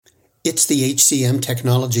It's the HCM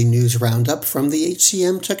Technology News Roundup from the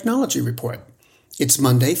HCM Technology Report. It's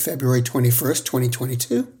Monday, February 21st,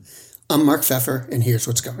 2022. I'm Mark Pfeffer, and here's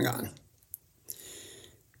what's going on.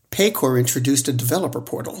 Paycor introduced a developer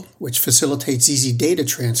portal, which facilitates easy data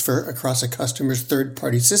transfer across a customer's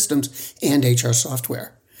third-party systems and HR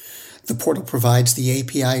software. The portal provides the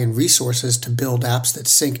API and resources to build apps that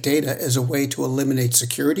sync data as a way to eliminate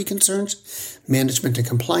security concerns, management and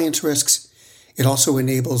compliance risks. It also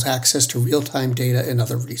enables access to real-time data and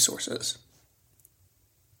other resources.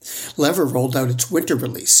 Lever rolled out its winter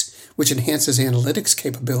release, which enhances analytics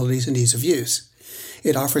capabilities and ease of use.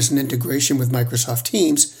 It offers an integration with Microsoft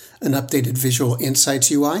Teams, an updated Visual Insights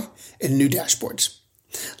UI, and new dashboards.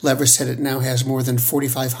 Lever said it now has more than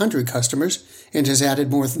 4,500 customers and has added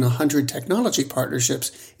more than 100 technology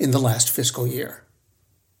partnerships in the last fiscal year.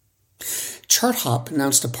 ChartHop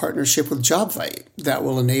announced a partnership with JobVite that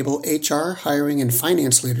will enable HR, hiring, and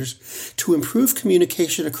finance leaders to improve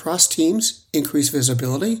communication across teams, increase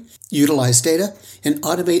visibility, utilize data, and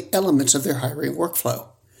automate elements of their hiring workflow.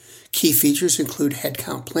 Key features include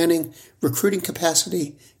headcount planning, recruiting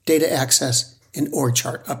capacity, data access, and org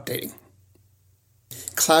chart updating.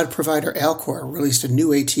 Cloud provider Alcor released a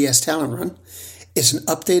new ATS talent run. It's an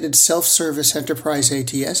updated self-service enterprise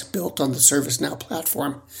ATS built on the ServiceNow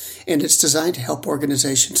platform, and it's designed to help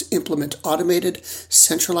organizations implement automated,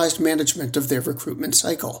 centralized management of their recruitment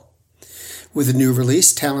cycle. With the new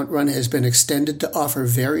release, Talent Run has been extended to offer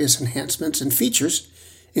various enhancements and features,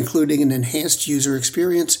 including an enhanced user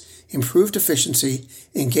experience, improved efficiency,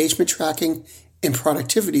 engagement tracking, and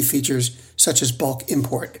productivity features such as bulk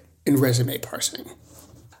import and resume parsing.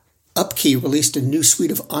 Upkey released a new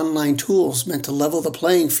suite of online tools meant to level the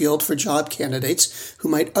playing field for job candidates who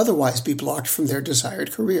might otherwise be blocked from their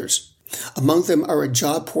desired careers. Among them are a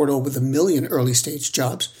job portal with 1 million early-stage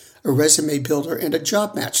jobs, a resume builder, and a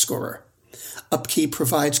job match scorer. Upkey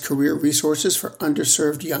provides career resources for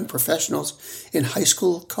underserved young professionals in high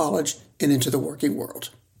school, college, and into the working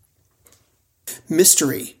world.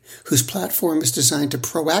 Mystery, whose platform is designed to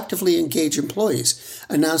proactively engage employees,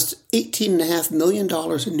 announced $18.5 million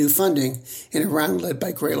in new funding in a round led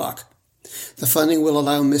by Greylock. The funding will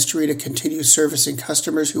allow Mystery to continue servicing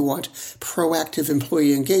customers who want proactive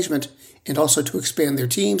employee engagement and also to expand their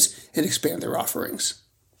teams and expand their offerings.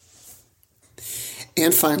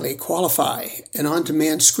 And finally, Qualify, an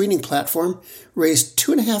on-demand screening platform, raised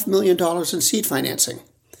 $2.5 million in seed financing.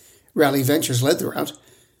 Rally Ventures led the round.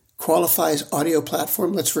 Qualify's audio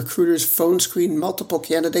platform lets recruiters phone screen multiple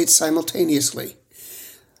candidates simultaneously.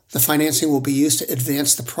 The financing will be used to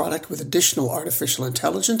advance the product with additional artificial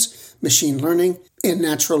intelligence, machine learning, and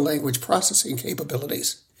natural language processing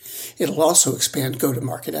capabilities. It'll also expand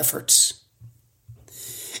go-to-market efforts.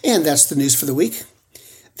 And that's the news for the week.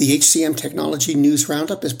 The HCM Technology News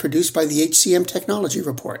Roundup is produced by the HCM Technology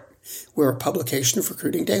Report. We're a publication of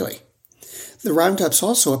Recruiting Daily. The Roundup's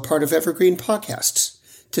also a part of Evergreen Podcasts.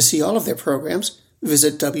 To see all of their programs,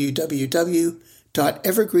 visit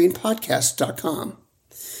www.evergreenpodcast.com.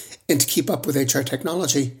 And to keep up with HR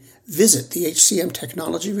technology, visit the HCM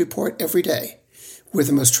Technology Report every day. We're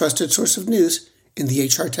the most trusted source of news in the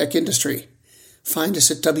HR tech industry. Find us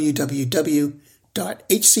at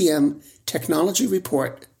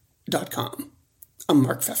www.hcmtechnologyreport.com. I'm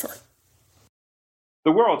Mark Pfeffer.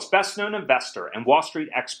 The world's best-known investor and Wall Street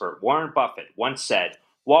expert Warren Buffett once said,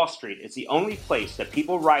 "Wall Street is the only place that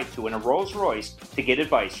people ride to in a Rolls-Royce to get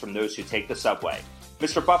advice from those who take the subway."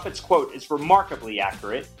 Mr. Buffett's quote is remarkably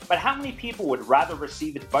accurate, but how many people would rather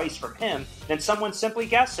receive advice from him than someone simply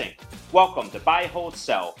guessing? Welcome to Buy, Hold,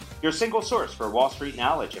 Sell, your single source for Wall Street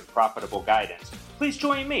knowledge and profitable guidance. Please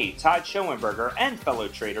join me, Todd Schoenberger, and fellow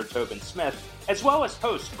trader Tobin Smith, as well as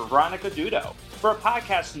host Veronica Dudo, for a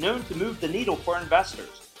podcast known to move the needle for investors.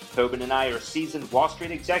 Tobin and I are seasoned Wall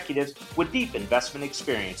Street executives with deep investment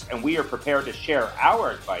experience, and we are prepared to share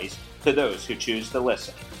our advice to those who choose to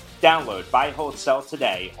listen. Download Buy, Hold, Sell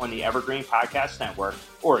today on the Evergreen Podcast Network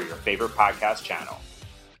or your favorite podcast channel.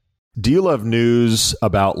 Do you love news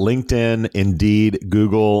about LinkedIn, Indeed,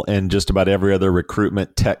 Google, and just about every other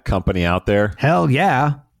recruitment tech company out there? Hell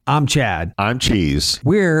yeah. I'm Chad. I'm Cheese.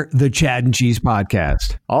 We're the Chad and Cheese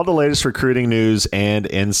Podcast. All the latest recruiting news and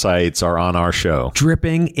insights are on our show.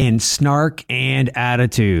 Dripping in snark and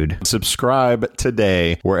attitude. Subscribe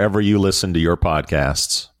today wherever you listen to your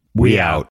podcasts. We out.